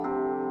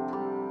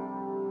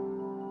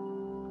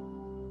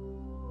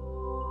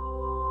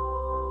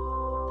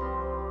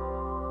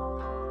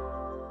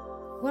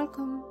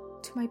Welcome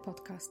to my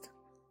podcast.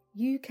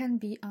 You can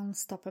be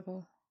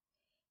unstoppable.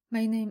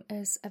 My name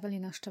is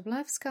Ewelina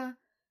Szczeblewska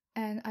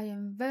and I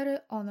am very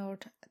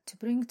honored to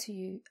bring to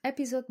you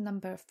episode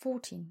number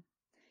 14.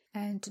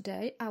 And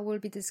today I will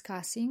be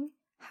discussing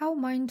how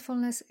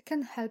mindfulness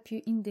can help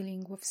you in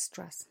dealing with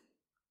stress.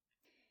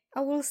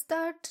 I will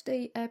start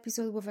today's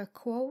episode with a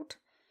quote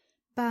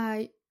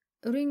by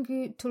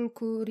Ringu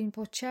Tulku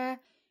Rinpoche,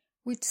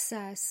 which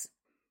says,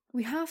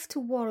 "We have to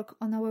work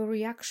on our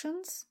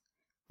reactions,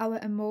 our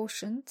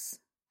emotions,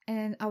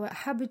 and our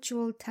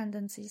habitual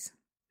tendencies.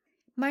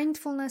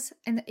 Mindfulness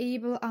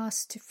enables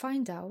us to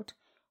find out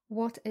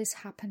what is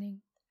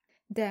happening.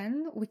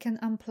 Then we can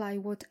apply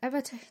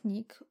whatever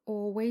technique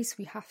or ways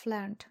we have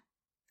learned.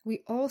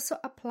 We also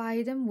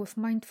apply them with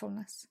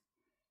mindfulness.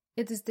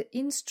 It is the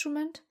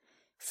instrument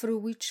through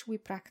which we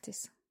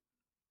practice."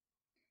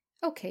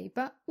 Okay,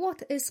 but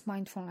what is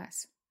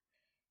mindfulness?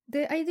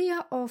 The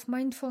idea of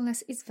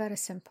mindfulness is very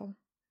simple.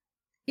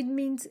 It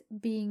means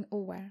being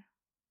aware.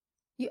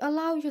 You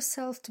allow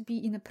yourself to be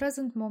in a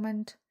present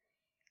moment,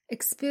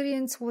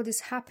 experience what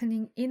is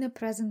happening in a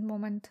present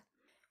moment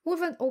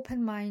with an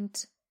open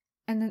mind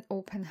and an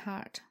open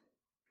heart.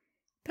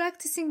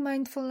 Practicing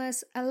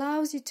mindfulness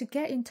allows you to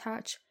get in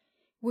touch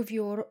with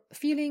your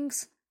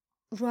feelings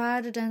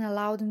rather than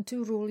allow them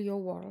to rule your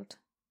world.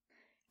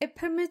 It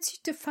permits you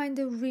to find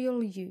the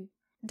real you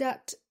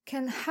that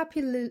can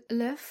happily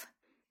live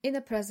in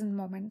a present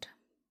moment.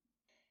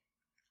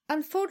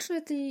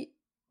 Unfortunately,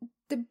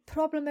 the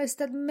problem is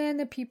that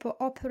many people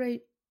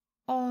operate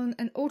on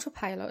an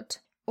autopilot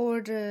or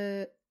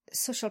the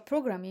social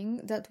programming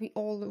that we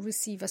all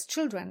receive as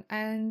children,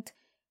 and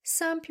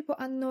some people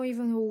are not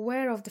even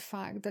aware of the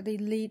fact that they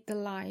lead the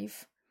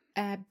life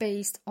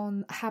based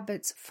on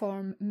habits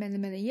formed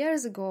many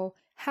years ago,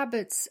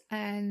 habits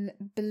and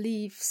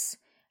beliefs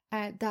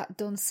that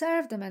don't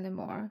serve them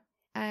anymore.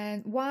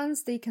 And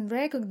once they can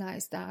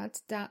recognize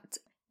that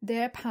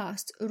their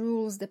past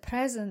rules the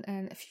present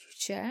and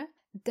future,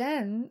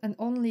 then and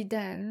only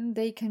then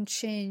they can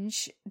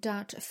change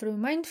that through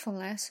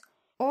mindfulness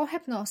or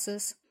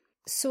hypnosis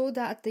so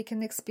that they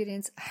can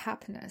experience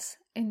happiness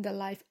in their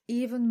life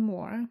even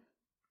more.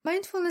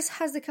 Mindfulness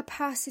has the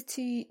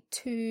capacity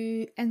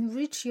to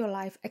enrich your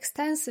life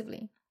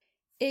extensively.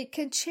 It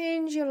can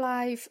change your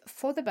life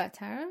for the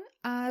better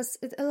as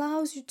it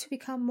allows you to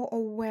become more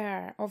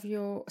aware of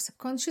your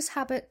subconscious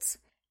habits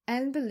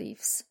and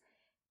beliefs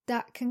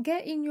that can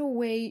get in your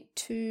way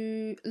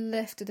to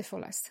live to the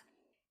fullest.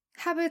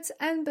 Habits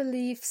and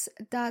beliefs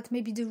that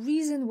may be the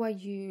reason why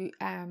you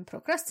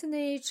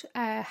procrastinate,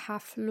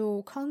 have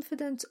low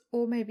confidence,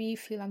 or maybe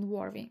feel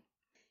unworthy.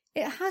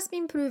 It has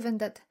been proven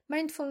that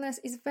mindfulness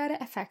is very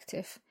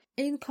effective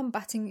in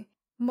combating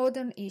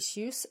modern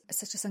issues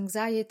such as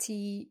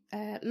anxiety,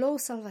 low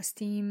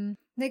self-esteem,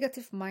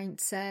 negative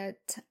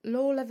mindset,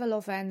 low level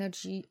of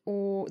energy,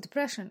 or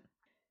depression.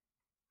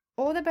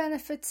 All the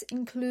benefits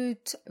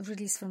include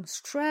release from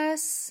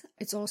stress,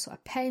 it's also a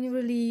pain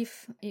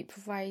relief, it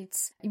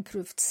provides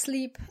improved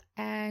sleep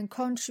and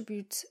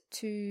contributes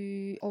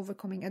to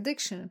overcoming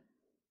addiction.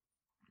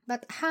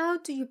 But how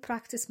do you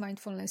practice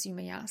mindfulness, you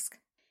may ask?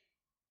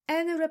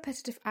 Any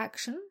repetitive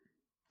action,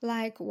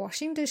 like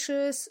washing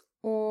dishes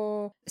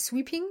or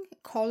sweeping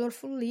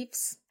colorful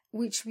leaves,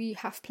 which we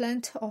have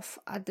plenty of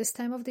at this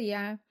time of the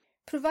year,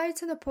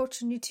 provides an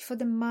opportunity for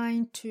the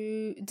mind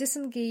to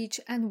disengage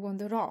and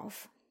wander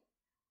off.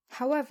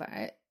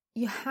 However,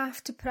 you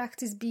have to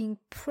practice being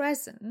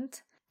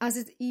present, as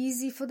it's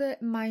easy for the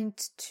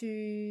mind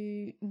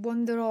to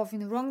wander off in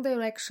the wrong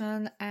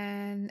direction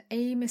and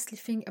aimlessly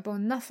think about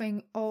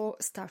nothing or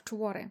start to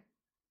worry.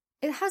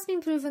 It has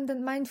been proven that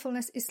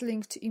mindfulness is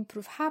linked to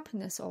improve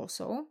happiness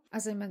also,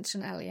 as I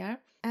mentioned earlier.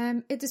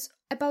 It is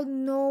about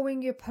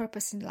knowing your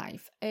purpose in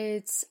life.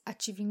 It's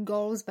achieving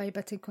goals by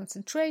better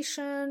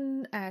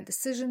concentration,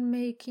 decision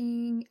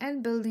making,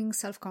 and building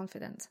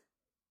self-confidence.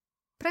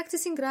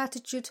 Practicing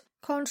gratitude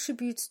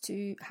contributes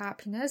to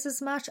happiness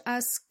as much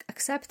as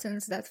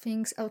acceptance that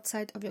things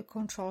outside of your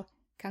control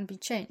can be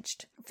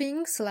changed.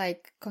 Things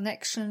like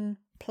connection,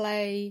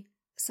 play,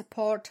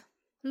 support,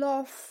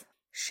 love,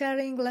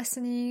 sharing,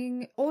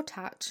 listening, or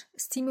touch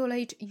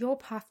stimulate your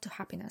path to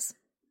happiness.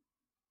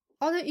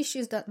 Other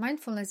issues that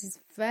mindfulness is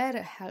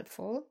very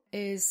helpful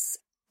is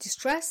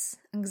distress,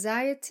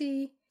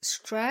 anxiety,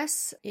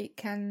 stress. It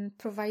can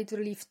provide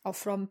relief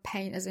from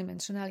pain, as I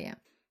mentioned earlier.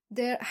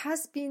 There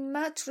has been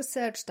much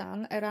research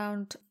done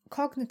around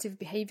cognitive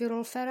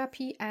behavioral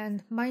therapy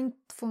and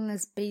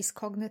mindfulness-based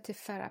cognitive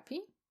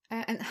therapy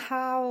and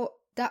how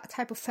that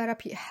type of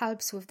therapy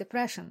helps with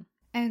depression.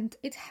 And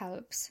it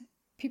helps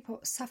people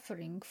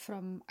suffering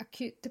from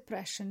acute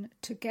depression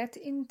to get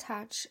in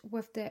touch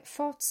with their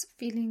thoughts,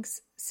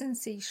 feelings,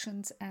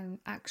 sensations, and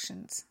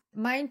actions.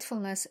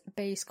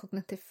 Mindfulness-based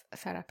cognitive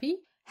therapy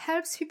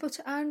helps people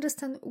to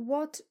understand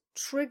what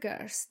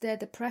triggers their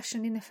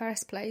depression in the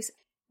first place,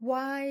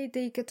 why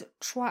they get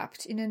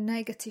trapped in a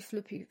negative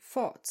loopy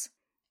thoughts.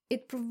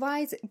 It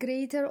provides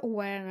greater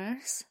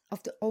awareness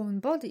of their own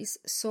bodies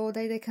so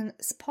that they can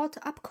spot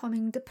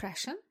upcoming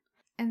depression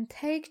and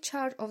take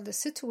charge of the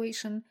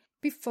situation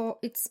before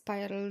it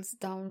spirals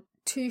down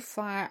too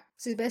far.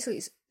 So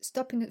basically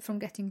stopping it from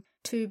getting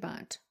too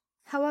bad.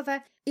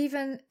 However,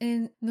 even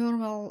in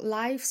normal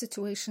life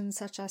situations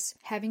such as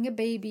having a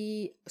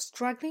baby,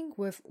 struggling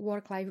with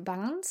work-life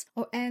balance,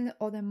 or any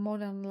other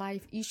modern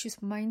life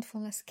issues,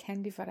 mindfulness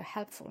can be very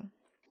helpful.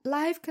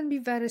 Life can be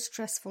very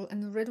stressful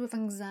and riddled with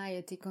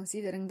anxiety,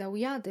 considering that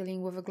we are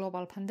dealing with a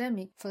global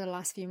pandemic for the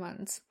last few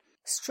months.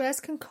 Stress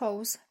can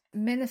cause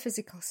many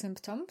physical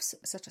symptoms,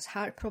 such as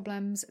heart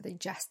problems,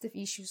 digestive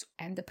issues,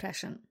 and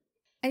depression.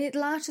 And it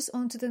latches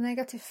onto the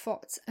negative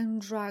thoughts and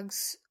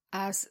drags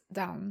us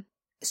down.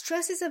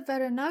 Stress is a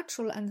very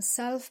natural and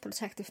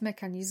self-protective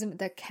mechanism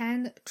that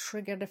can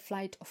trigger the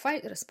flight or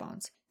fight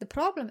response. The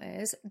problem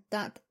is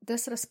that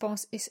this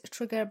response is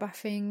triggered by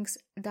things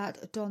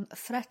that don't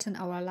threaten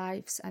our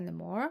lives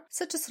anymore,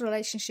 such as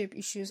relationship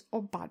issues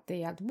or bad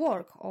day at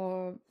work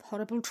or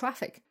horrible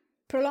traffic.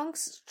 Prolonged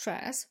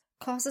stress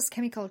causes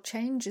chemical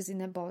changes in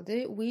the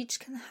body, which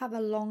can have a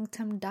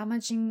long-term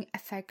damaging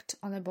effect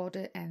on the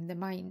body and the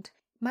mind.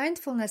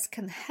 Mindfulness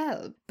can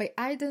help by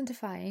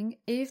identifying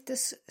if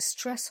this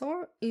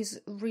stressor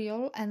is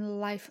real and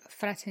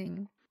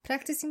life-threatening.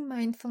 Practicing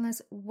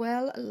mindfulness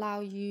will allow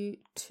you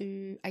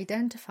to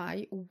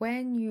identify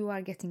when you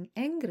are getting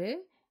angry,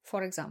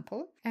 for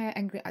example,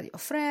 angry at your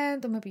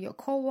friend or maybe your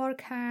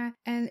coworker,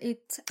 and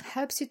it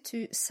helps you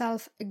to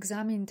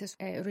self-examine this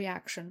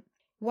reaction.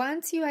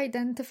 Once you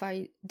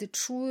identify the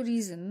true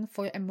reason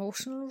for your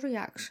emotional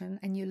reaction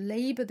and you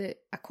label it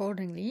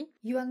accordingly,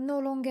 you are no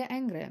longer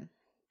angry.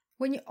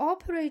 When you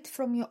operate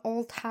from your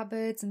old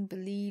habits and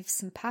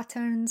beliefs and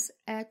patterns,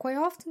 quite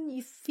often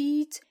you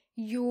feed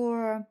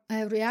your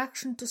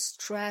reaction to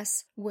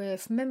stress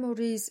with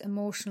memories,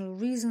 emotional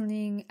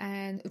reasoning,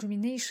 and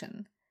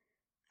rumination.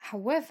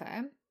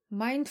 However,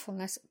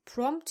 mindfulness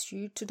prompts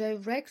you to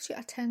direct your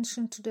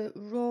attention to the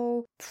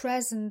raw,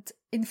 present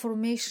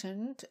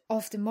information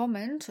of the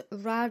moment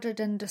rather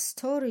than the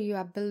story you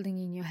are building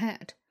in your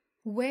head.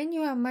 When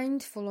you are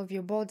mindful of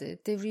your body,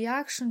 the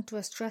reaction to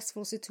a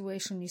stressful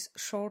situation is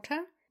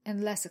shorter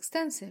and less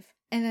extensive.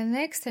 And the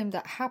next time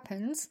that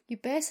happens, you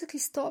basically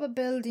stop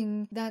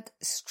building that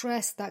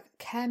stress, that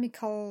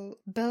chemical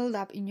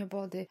buildup in your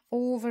body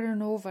over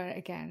and over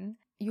again.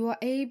 You are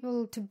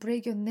able to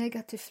break your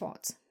negative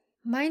thoughts.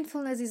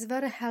 Mindfulness is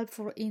very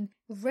helpful in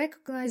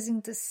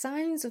recognizing the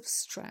signs of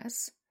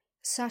stress,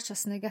 such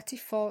as negative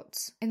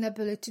thoughts,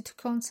 inability to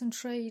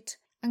concentrate,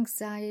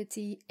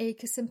 anxiety,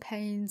 aches and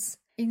pains,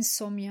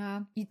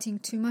 insomnia, eating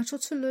too much or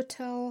too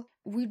little,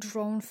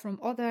 withdrawn from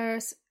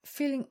others,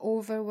 feeling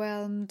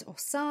overwhelmed or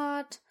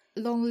sad,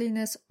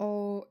 loneliness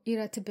or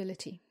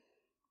irritability.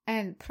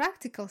 And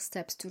practical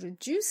steps to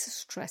reduce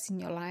stress in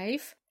your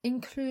life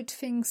include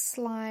things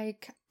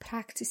like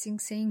practicing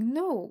saying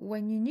no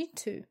when you need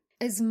to.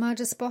 As much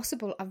as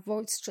possible,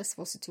 avoid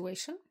stressful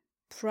situations,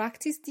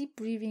 practice deep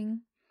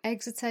breathing,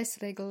 exercise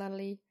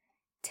regularly,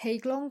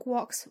 take long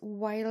walks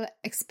while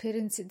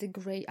experiencing the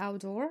great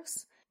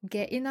outdoors,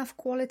 get enough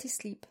quality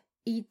sleep,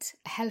 eat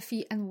a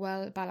healthy and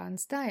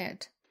well-balanced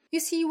diet.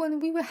 You see, when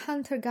we were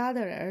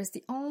hunter-gatherers,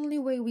 the only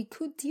way we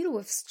could deal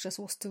with stress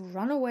was to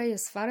run away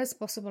as far as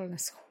possible and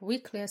as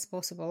quickly as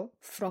possible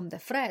from the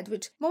threat,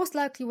 which most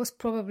likely was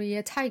probably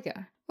a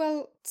tiger.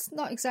 Well, it's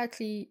not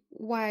exactly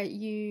why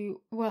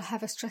you will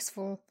have a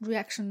stressful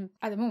reaction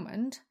at the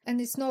moment, and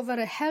it's not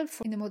very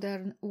helpful in the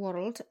modern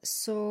world,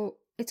 so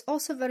it's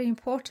also very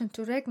important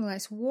to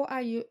recognize what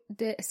are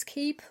the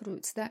escape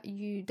routes that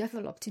you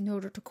developed in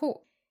order to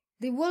cope.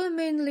 They will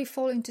mainly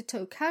fall into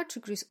two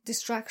categories,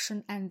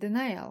 distraction and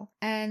denial,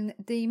 and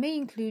they may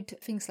include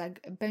things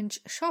like binge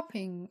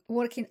shopping,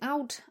 working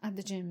out at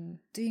the gym,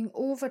 doing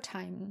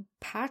overtime,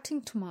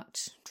 partying too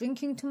much,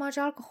 drinking too much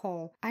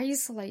alcohol,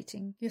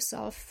 isolating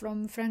yourself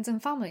from friends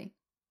and family.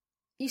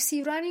 You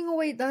see, running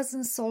away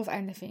doesn't solve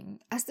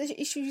anything, as the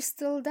issue is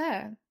still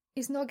there.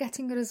 It's not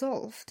getting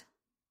resolved.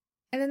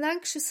 And an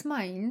anxious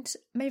mind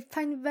may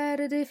find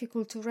very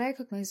difficult to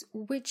recognize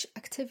which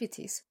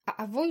activities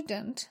are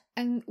avoidant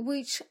and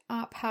which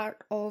are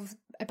part of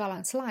a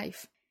balanced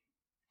life.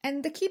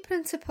 And the key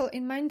principle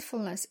in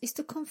mindfulness is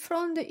to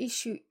confront the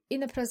issue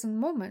in the present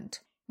moment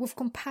with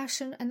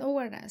compassion and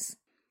awareness.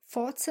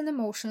 Thoughts and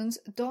emotions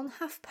don't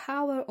have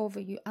power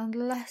over you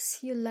unless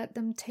you let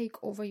them take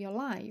over your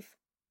life.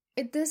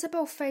 It is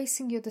about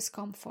facing your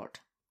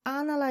discomfort,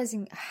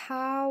 analyzing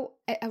how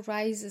it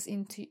arises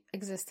into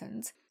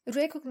existence.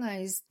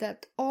 Recognize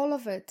that all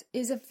of it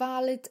is a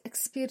valid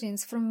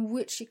experience from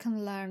which you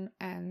can learn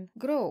and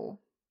grow.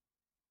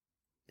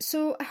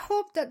 So I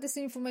hope that this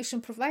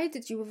information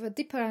provided you with a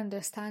deeper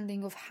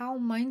understanding of how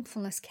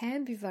mindfulness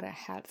can be very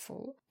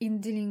helpful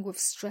in dealing with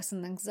stress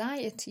and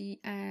anxiety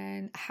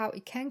and how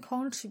it can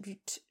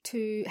contribute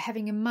to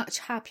having a much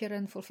happier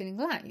and fulfilling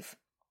life.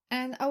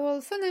 And I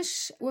will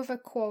finish with a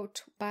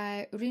quote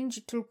by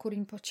Rinpoche Tulku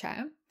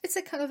Rinpoche. It's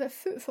a kind of a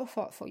food for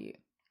thought for you.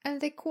 And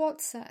the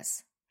quote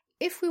says,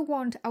 "If we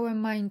want our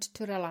mind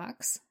to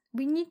relax,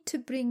 we need to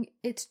bring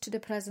it to the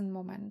present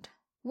moment.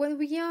 When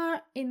we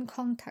are in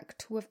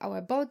contact with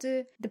our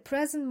body, the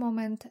present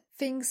moment,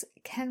 things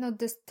cannot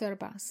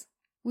disturb us.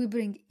 We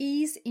bring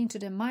ease into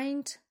the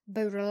mind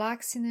by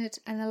relaxing it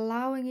and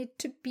allowing it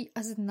to be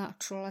as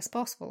natural as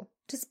possible.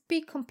 Just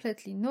be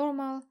completely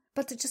normal,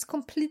 but just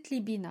completely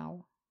be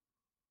now.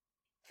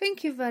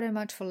 Thank you very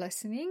much for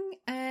listening,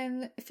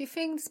 and if you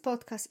think this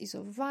podcast is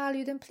of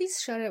value, then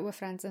please share it with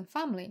friends and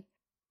family.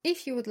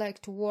 If you would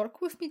like to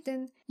work with me,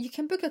 then you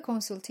can book a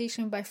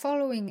consultation by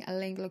following a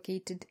link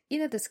located in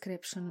the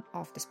description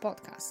of this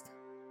podcast.